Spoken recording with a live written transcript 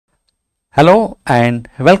Hello and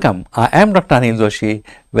welcome. I am Dr. Anil Joshi.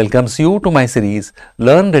 Welcomes you to my series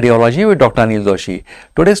Learn Radiology with Dr. Anil Joshi.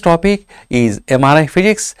 Today's topic is MRI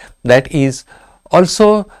physics, that is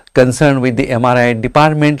also concerned with the MRI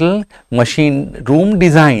departmental machine room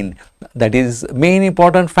design. That is, main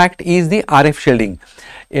important fact is the RF shielding.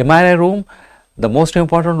 MRI room, the most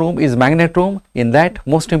important room is magnet room. In that,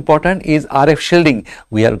 most important is RF shielding.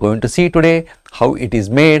 We are going to see today how it is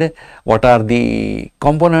made, what are the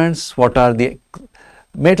components, what are the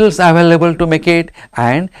metals available to make it,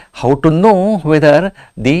 and how to know whether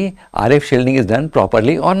the RF shielding is done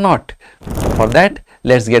properly or not. For that,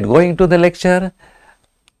 let's get going to the lecture.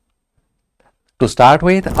 To start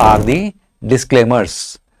with are the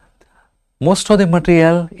disclaimers. Most of the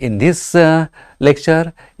material in this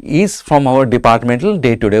lecture is from our departmental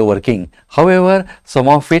day-to-day working. However, some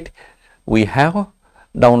of it we have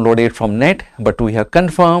downloaded from net, but we have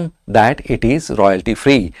confirmed that it is royalty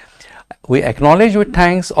free. We acknowledge with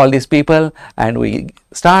thanks all these people, and we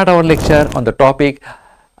start our lecture on the topic,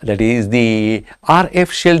 that is the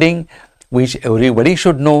RF shielding, which everybody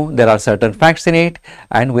should know. There are certain facts in it,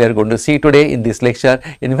 and we are going to see today in this lecture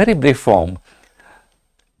in very brief form.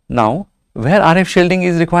 Now, where RF shielding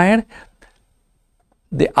is required?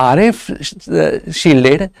 The RF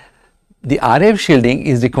shielding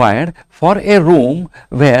is required for a room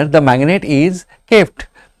where the magnet is kept.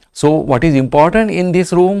 So, what is important in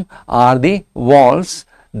this room are the walls,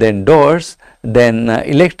 then doors, then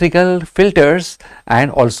electrical filters,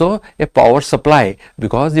 and also a power supply,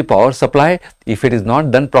 because the power supply, if it is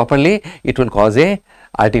not done properly, it will cause a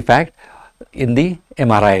artifact in the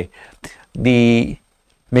MRI. The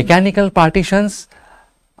mechanical partitions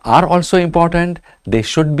are also important. They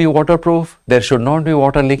should be waterproof. There should not be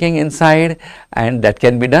water leaking inside, and that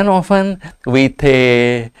can be done often with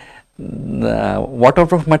a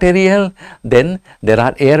waterproof material. Then there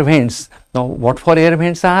are air vents. Now, what for air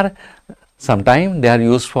vents are? Sometimes they are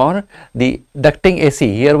used for the ducting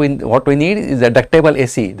AC. Here what we need is a ductable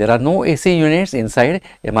AC. There are no AC units inside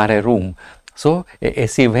MRI room. So, a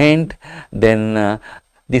AC vent, then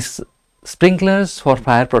this sprinklers for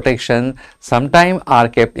fire protection sometimes are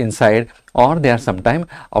kept inside, or they are sometimes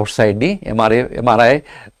outside the MRI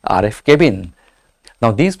RF cabin.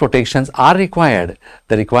 Now, these protections are required.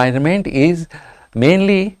 The requirement is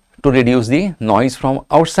mainly to reduce the noise from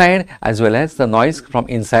outside as well as the noise from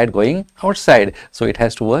inside going outside. So, it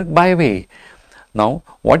has to work by way. Now,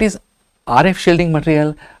 what is RF shielding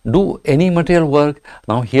material? Do any material work?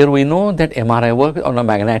 Now, here we know that MRI works on a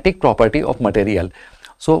magnetic property of material.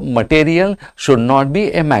 So, material should not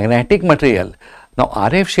be a magnetic material. Now,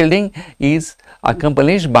 RF shielding is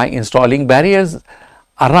accomplished by installing barriers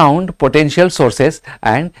around potential sources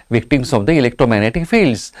and victims of the electromagnetic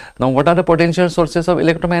fields. Now, what are the potential sources of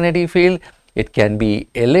electromagnetic field? It can be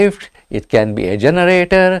a lift, it can be a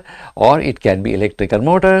generator, or it can be electrical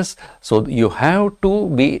motors. So, you have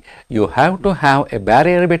to have a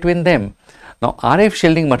barrier between them. Now, RF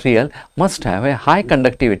shielding material must have a high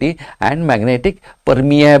conductivity and magnetic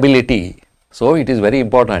permeability. So, it is very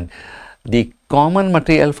important. The common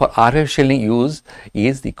material for RF shielding use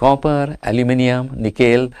is the copper, aluminum,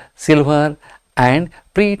 nickel, silver, and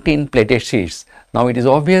pre-tin plated sheets. Now, it is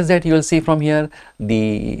obvious that you will see from here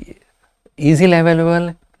the easily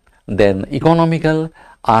available, then economical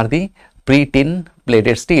are the pre-tin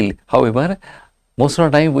plated steel. However, most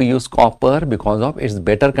of the time we use copper because of its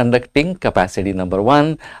better conducting capacity, number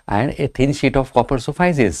one, and a thin sheet of copper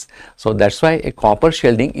suffices. So, that is why a copper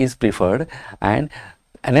shielding is preferred. And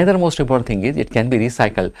another most important thing is it can be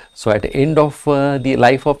recycled. So, at the end of the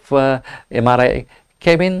life of MRI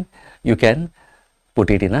cabin, you can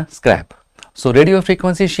put it in a scrap. So, radio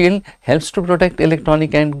frequency shield helps to protect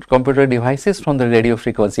electronic and computer devices from the radio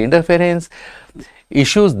frequency interference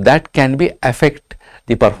issues that can be affect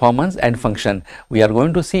the performance and function. We are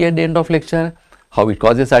going to see at the end of lecture how it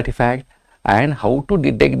causes artifact and how to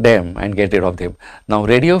detect them and get rid of them. Now,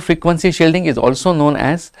 radio frequency shielding is also known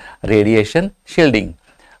as radiation shielding,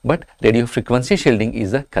 but radio frequency shielding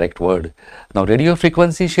is the correct word. Now, radio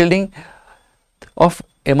frequency shielding of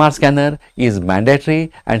MR scanner is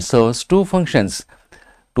mandatory and serves two functions: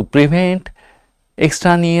 to prevent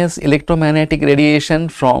extraneous electromagnetic radiation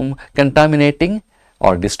from contaminating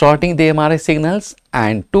or distorting the MRI signals,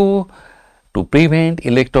 and two, to prevent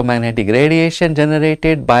electromagnetic radiation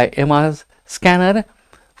generated by MR scanner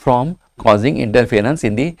from causing interference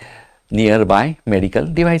in the nearby medical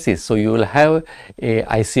devices. So, you will have a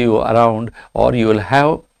ICU around, or you will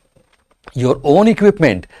have your own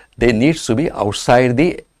equipment. They needs to be outside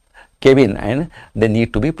the cabin and they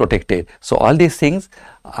need to be protected. So, all these things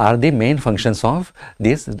are the main functions of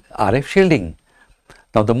this RF shielding.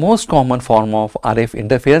 Now, the most common form of RF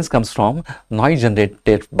interference comes from noise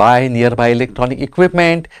generated by nearby electronic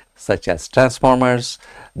equipment such as transformers,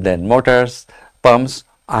 then motors, pumps,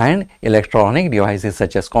 and electronic devices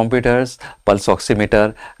such as computers, pulse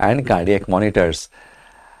oximeter, and cardiac monitors.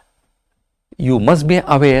 You must be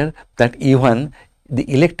aware that even the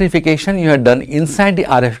electrification you have done inside the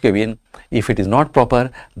RF cabin, if it is not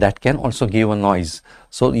proper, that can also give a noise.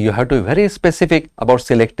 So, you have to be very specific about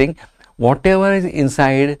selecting whatever is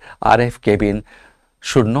inside RF cabin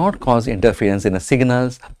should not cause interference in the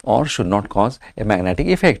signals or should not cause a magnetic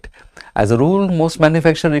effect. As a rule, most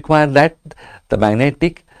manufacturers require that the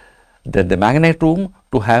magnet room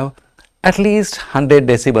to have at least 100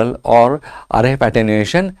 decibel or RF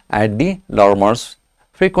attenuation at the Lormor's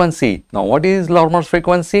frequency. Now, what is Lormor's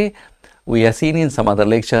frequency? We have seen in some other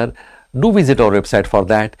lecture. Do visit our website for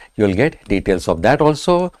that. You will get details of that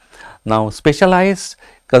also. Now, specialized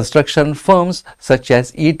construction firms such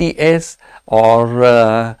as ETS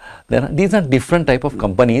or these are different type of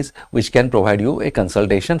companies which can provide you a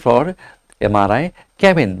consultation for MRI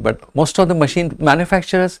cabin, but most of the machine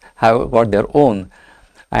manufacturers have got their own,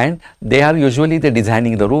 and they are usually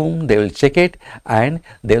designing the room. They will check it and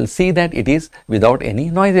they will see that it is without any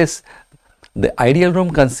noises. The ideal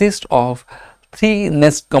room consists of 3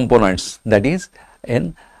 nest components, that is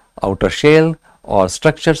an outer shell or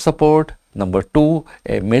structure support, number 2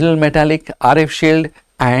 a middle metallic RF shield,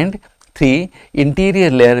 and 3 interior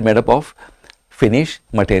layer made up of finish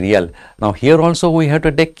material. Now, here also we have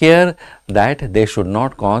to take care that they should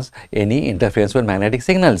not cause any interference with magnetic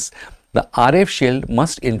signals. The RF shield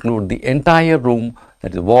must include the entire room,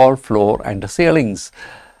 that is wall, floor, and the ceilings.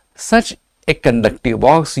 Such a conductive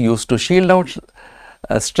box used to shield out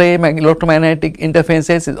stray electromagnetic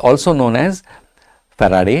interferences is also known as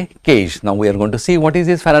Faraday cage. Now, we are going to see what is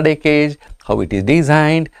this Faraday cage, how it is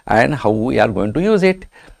designed, and how we are going to use it.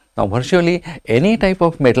 Now, virtually any type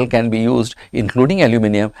of metal can be used, including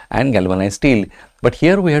aluminum and galvanized steel. But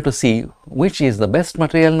here we have to see which is the best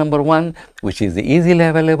material, number 1, which is the easily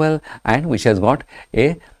available and which has got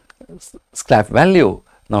a scrap value.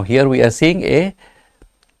 Now, here we are seeing a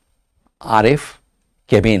RF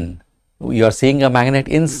cabin. You are seeing a magnet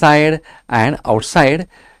inside, and outside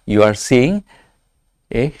you are seeing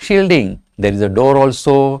a shielding. There is a door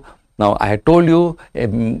also. Now, I had told you a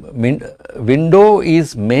window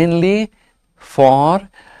is mainly for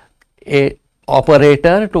a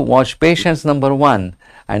operator to watch patients, number 1,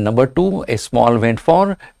 and number 2 a small vent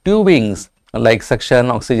for tubings like suction,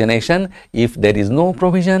 oxygenation, if there is no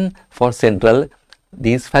provision for central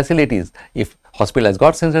these facilities. If hospital has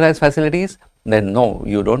got centralized facilities, then no,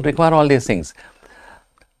 you don't require all these things.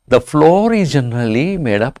 The floor is generally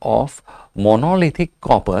made up of monolithic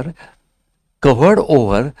copper covered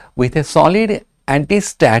over with a solid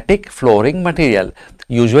anti-static flooring material.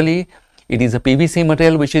 Usually it is a PVC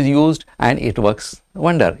material which is used, and it works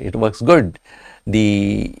wonder, it works good.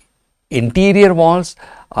 The interior walls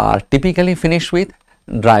are typically finished with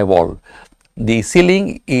drywall. The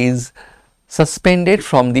ceiling is suspended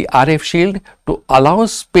from the RF shield to allow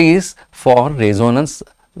space for resonance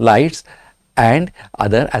lights and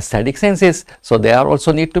other aesthetic senses. So, they are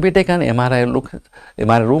also need to be taken.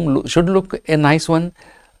 MRI room should look a nice one,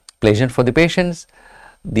 pleasant for the patients.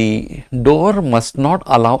 The door must not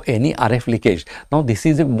allow any RF leakage. Now, this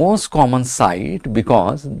is the most common site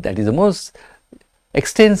because that is the most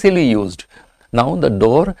extensively used. Now, the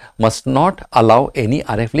door must not allow any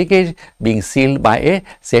RF leakage, being sealed by a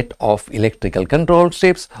set of electrical control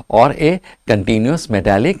strips or a continuous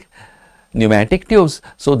metallic pneumatic tubes.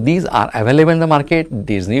 So, these are available in the market.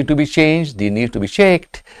 These need to be changed, they need to be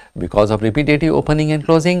checked because of repetitive opening and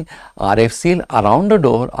closing. RF seal around the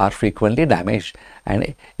door are frequently damaged,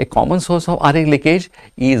 and a common source of RF leakage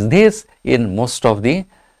is this in most of the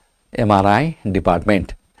MRI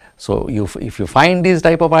department. So, if you find these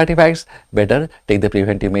type of artifacts, better take the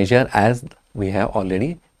preventive measure as we have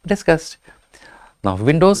already discussed. Now,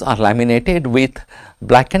 windows are laminated with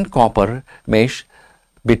blackened copper mesh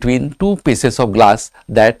between 2 pieces of glass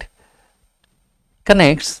that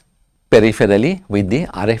connects peripherally with the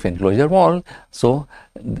RF enclosure wall. So,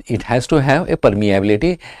 it has to have a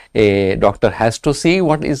permeability. A doctor has to see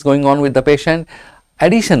what is going on with the patient.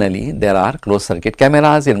 Additionally, there are closed circuit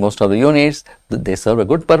cameras in most of the units. They serve a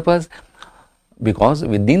good purpose because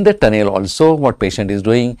within the tunnel also what patient is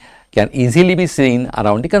doing can easily be seen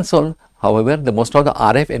around the console. However, the most of the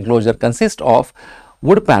RF enclosure consists of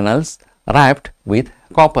wood panels wrapped with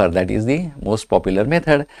copper. That is the most popular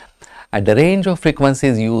method. At the range of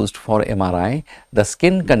frequencies used for MRI, the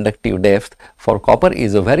skin conductive depth for copper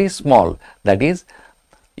is very small, that is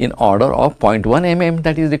in order of 0.1 mm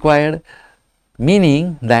that is required.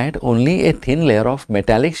 meaning that only a thin layer of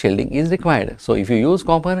metallic shielding is required. So, if you use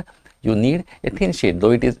copper, you need a thin sheet,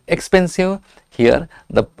 though it is expensive. Here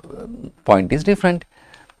the point is different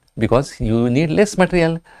because you need less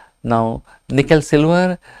material. Now, nickel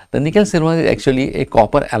silver, the nickel silver is actually a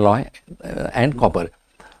copper alloy and copper.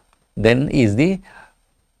 Then is the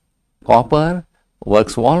copper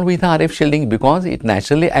works well with RF shielding because it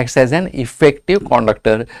naturally acts as an effective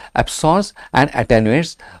conductor, absorbs and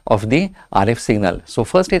attenuates of the RF signal. So,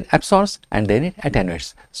 first it absorbs and then it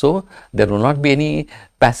attenuates. So, there will not be any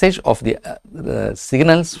passage of the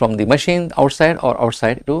signals from the machine outside or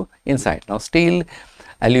outside to inside. Now, steel,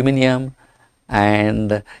 aluminum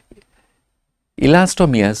and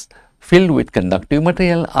elastomers filled with conductive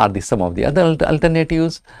material are some of the other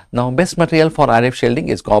alternatives. Now, best material for RF shielding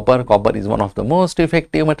is copper. Copper is one of the most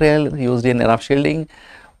effective material used in RF shielding.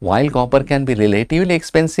 While copper can be relatively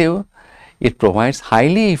expensive, it provides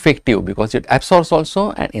highly effective because it absorbs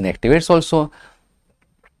also and inactivates also,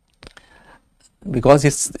 because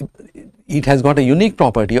it has got a unique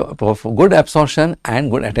property of good absorption and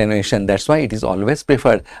good attenuation. That is why it is always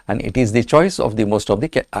preferred, and it is the choice of the most of the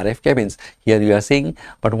RF cabins. Here you are seeing,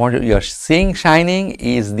 but what you are seeing shining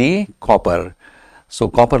is the copper. So,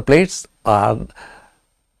 copper plates are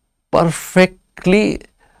perfectly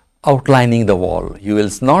outlining the wall. You will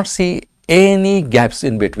not see any gaps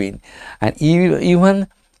in between, and even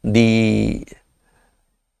the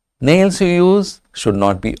nails you use should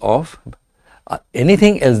not be of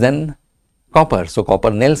anything else than copper. So, copper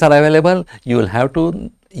nails are available, you will have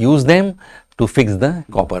to use them to fix the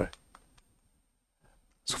copper.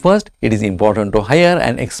 So, first it is important to hire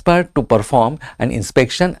an expert to perform an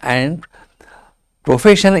inspection and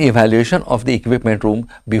professional evaluation of the equipment room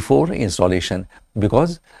before installation,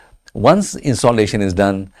 because once installation is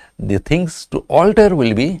done, the things to alter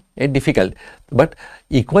will be difficult. But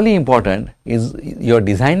equally important is your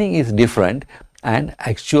designing is different and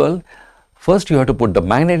actual. First you have to put the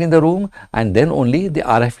magnet in the room and then only the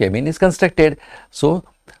RF cabin is constructed. So,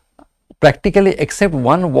 practically except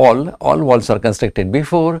one wall, all walls are constructed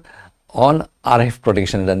before, all RF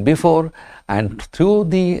protection is done before, and through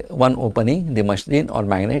the one opening the machine or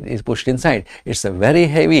magnet is pushed inside. It is a very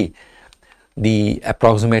heavy. The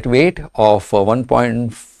approximate weight of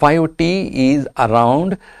 1.5 T is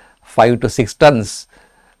around 5 to 6 tons,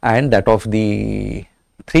 and that of the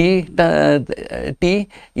 3 T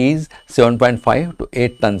is 7.5 to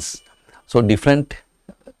 8 tons. So, different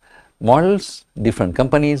models, different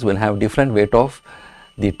companies will have different weight of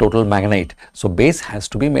the total magnet. So, base has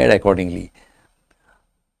to be made accordingly.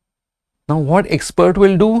 Now, what expert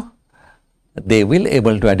will do? They will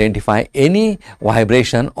able to identify any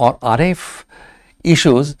vibration or RF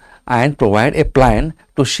issues and provide a plan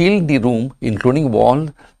to shield the room, including wall,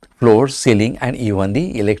 floor, ceiling and even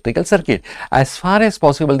the electrical circuit. As far as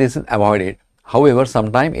possible, this is avoided. However,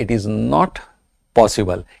 sometimes it is not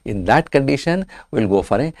possible. In that condition, we will go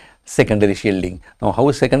for a secondary shielding. Now,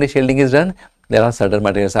 how secondary shielding is done? There are certain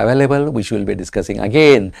materials available which we will be discussing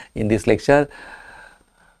again in this lecture.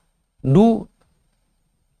 Do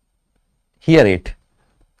hear it.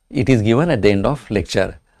 It is given at the end of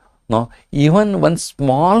lecture. Now, even one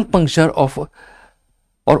small puncture of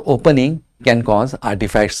or opening can cause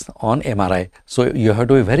artifacts on M.R.I. So, you have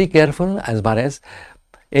to be very careful as far as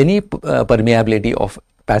any permeability of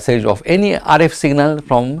passage of any RF signal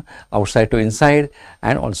from outside to inside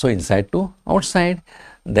and also inside to outside.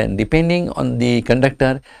 Then depending on the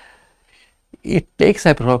conductor, it takes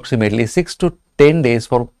approximately 6 to 10 days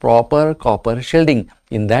for proper copper shielding.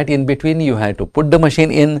 In that in between you have to put the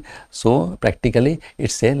machine in. So, practically it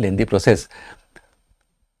is a lengthy process.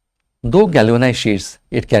 Though galvanized sheets,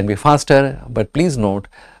 it can be faster, but please note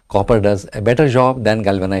copper does a better job than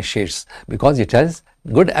galvanized sheets because it has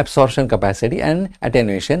good absorption capacity and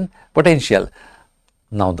attenuation potential.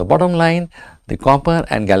 Now, the bottom line, the copper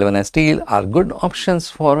and galvanized steel are good options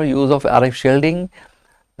for use of RF shielding.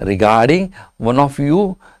 Regarding one of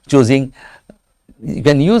you choosing, you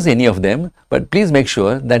can use any of them, but please make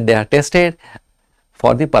sure that they are tested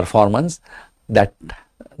for the performance that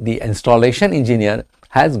the installation engineer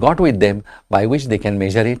has got with them, by which they can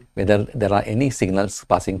measure it whether there are any signals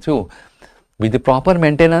passing through. With the proper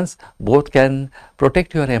maintenance, both can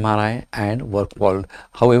protect your M.R.I. and work well.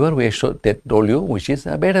 However, we should told you which is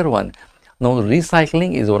a better one. Now,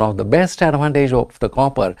 recycling is one of the best advantage of the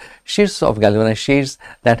copper. Sheets of galvanized sheets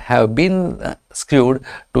that have been screwed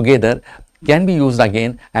together can be used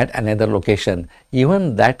again at another location.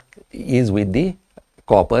 Even that is with the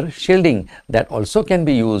copper shielding, that also can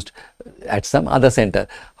be used at some other center.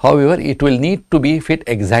 However, it will need to be fit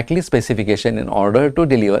exactly specification in order to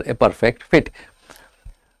deliver a perfect fit.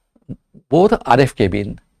 both RF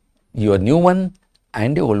cabin, your new one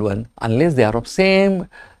and the old one, unless they are of same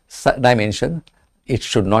dimension, it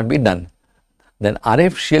should not be done. Then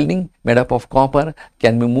RF shielding made up of copper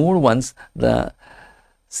can be moved once the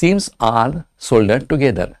seams are soldered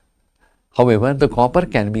together. However, the copper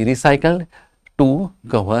can be recycled to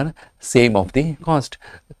cover same of the cost.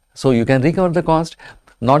 So you can recover the cost,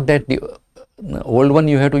 not that the old one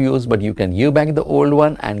you have to use, but you can give back the old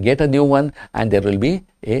one and get a new one, and there will be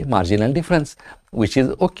a marginal difference, which is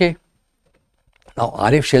okay. Now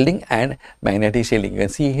RF shielding and magnetic shielding, you can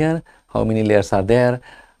see here how many layers are there,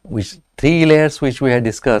 which 3 layers which we had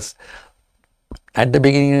discussed at the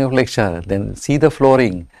beginning of lecture. Then see the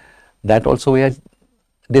flooring, that also we had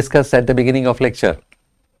discussed at the beginning of lecture.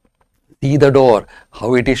 See the door,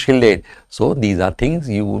 how it is shielded. So these are things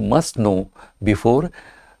you must know before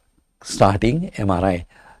starting MRI.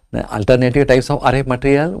 The alternative types of RF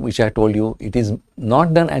material, which I told you, it is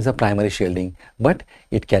not done as a primary shielding, but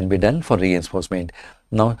it can be done for reinforcement.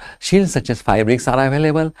 Now shields such as fabrics are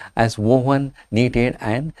available as woven, knitted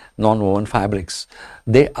and non-woven fabrics.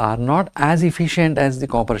 They are not as efficient as the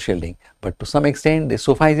copper shielding, but to some extent they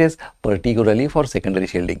suffices, particularly for secondary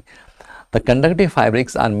shielding. The conductive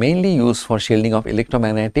fabrics are mainly used for shielding of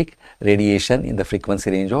electromagnetic radiation in the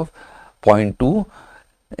frequency range of 0.2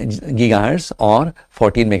 gigahertz or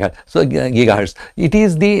 14 megahertz. So gigahertz, it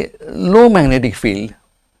is the low magnetic field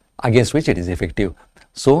against which it is effective.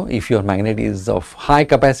 So if your magnet is of high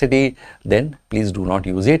capacity, then please do not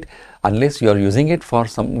use it unless you are using it for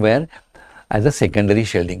somewhere as a secondary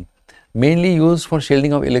shielding. Mainly used for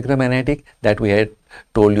shielding of electromagnetic, that we had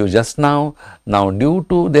told you just now. Now due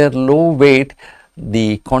to their low weight,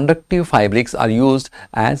 the conductive fabrics are used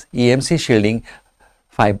as EMC shielding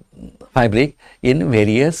fabric in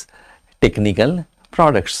various technical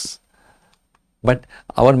products. But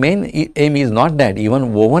our main aim is not that.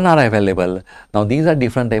 Even woven are available. Now these are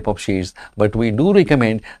different type of sheets, but we do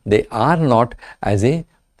recommend they are not as a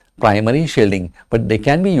primary shielding, but they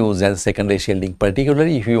can be used as secondary shielding,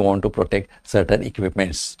 particularly if you want to protect certain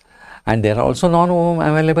equipments. And there are also non-woven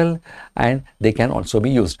available, and they can also be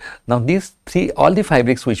used. Now these all the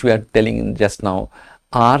fabrics which we are telling just now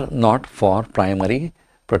are not for primary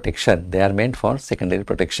protection. They are meant for secondary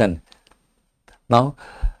protection. Now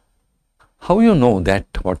how you know that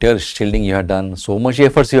whatever shielding you have done, so much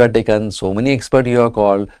efforts you have taken, so many experts you have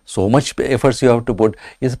called, so much efforts you have to put,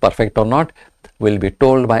 is perfect or not, will be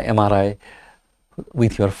told by MRI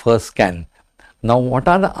with your first scan. Now what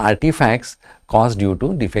are the artifacts caused due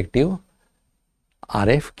to defective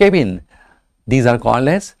RF cabin? These are called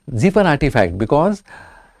as zipper artifact because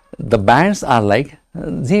the bands are like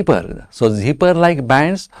zipper. So zipper like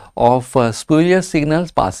bands of spurious signals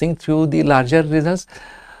passing through the larger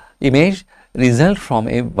image result from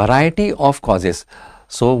a variety of causes.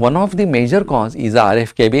 So one of the major cause is the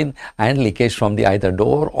RF cabin and leakage from the either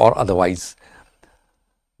door or otherwise.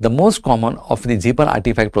 The most common of the zipper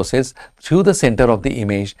artifact process through the center of the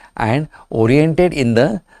image and oriented in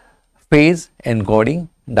the phase encoding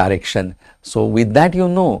direction. So with that you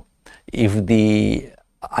know, if the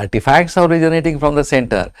artifacts are originating from the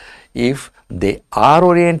center, if they are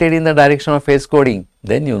oriented in the direction of phase coding,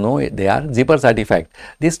 then you know they are zippers artifact.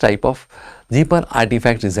 This type of zipper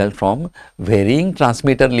artifact result from varying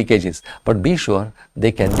transmitter leakages, but be sure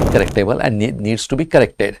they can be correctable and needs to be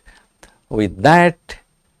corrected. With that,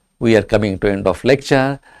 we are coming to end of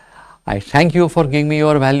lecture. I thank you for giving me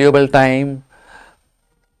your valuable time.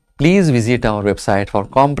 Please visit our website for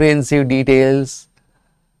comprehensive details.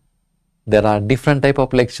 There are different type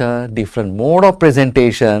of lecture, different mode of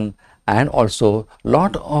presentation, and also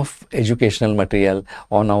lot of educational material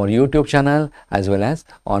on our YouTube channel as well as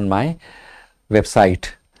on my website.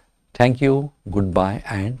 Thank you, goodbye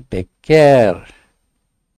and take care.